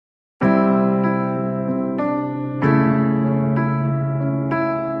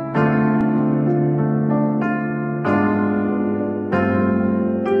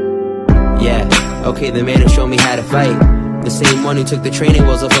Okay, the man who showed me how to fight, the same one who took the training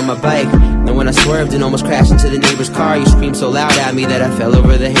wheels off of my bike. And when I swerved and almost crashed into the neighbor's car, you screamed so loud at me that I fell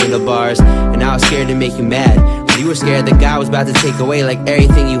over the handlebars. And I was scared to make you mad, you were scared that God was about to take away like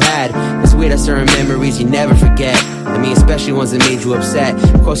everything you had. It's weird that certain memories you never forget, I mean especially ones that made you upset.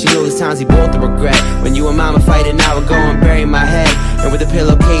 Of course you know there's times we both will regret. When you and mama fighting, I would go and bury my head, and with a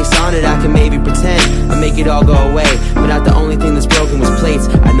pillowcase on it I can maybe pretend I make it all go away. But not the only thing that's broken was plates.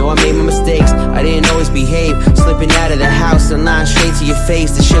 I know I made my mistakes, I didn't always behave, slipping out of the house and lying straight to your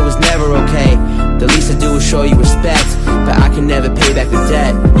face. This shit was never okay. The least I do is show you respect, but I can never pay back the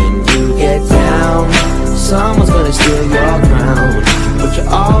debt. When you get down, someone's gonna steal your crown, but you'll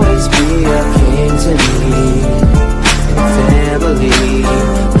always be a king to me and family.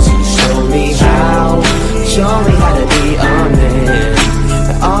 So show me how to be a man.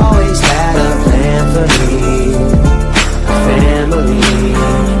 I always had a plan for me, family,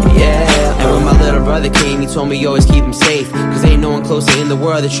 yeah. And when my little brother came, he told me you always keep him safe, cause ain't no one closer in the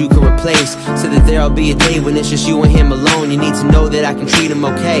world that you could replace. Said that there'll be a day when it's just you and him alone. You need to know that I can treat him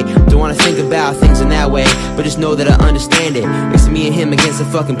okay. Don't wanna think about things in that way, but just know that I understand it. It's me and him against the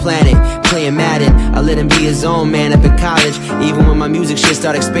fucking planet, playing Madden. I let him be his own man up in college, even when my music shit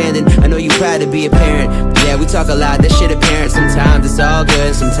start expanding. I know you proud to be a parent, yeah, we talk a lot, that shit apparent. Sometimes it's all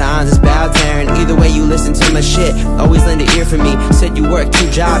good, sometimes it's about tearing. Either way you listen to my shit, always lend an ear for me. Said you work 2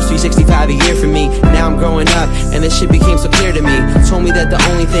 jobs, 365 a year for me. Now I'm growing up, and this shit became so clear to me. Told me that the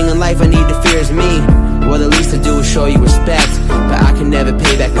only thing in life I need to fear is me. Well, the least I do is show you respect, but I can never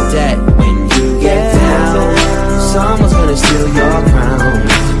pay back the debt. When you get down, someone's gonna steal your crown,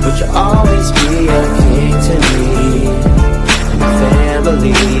 but you'll always be a king to me and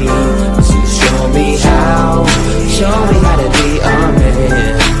family. So show me how to be a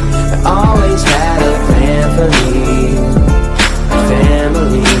man. I always had a plan for me,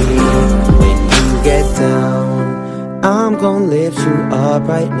 family. When you get down, I'm gonna lift you up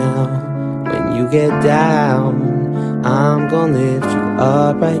right now. When you get down, I'm gonna lift you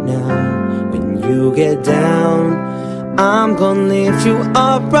up right now. When you get down, I'm gonna lift you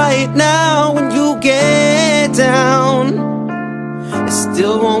up right now. When you get down, it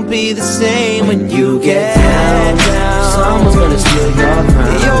still won't be the same. When you get down, someone's gonna steal your crown,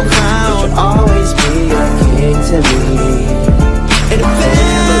 but you'll always be a king to me and a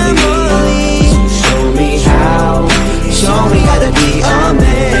family. So show me how to be a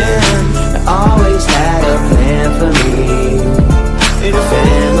man. I always had a plan for me and a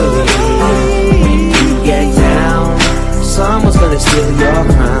family. When you get down, someone's gonna steal your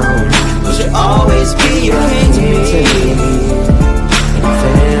crown, but you'll always be a king to me and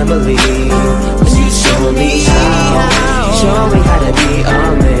family. You show me how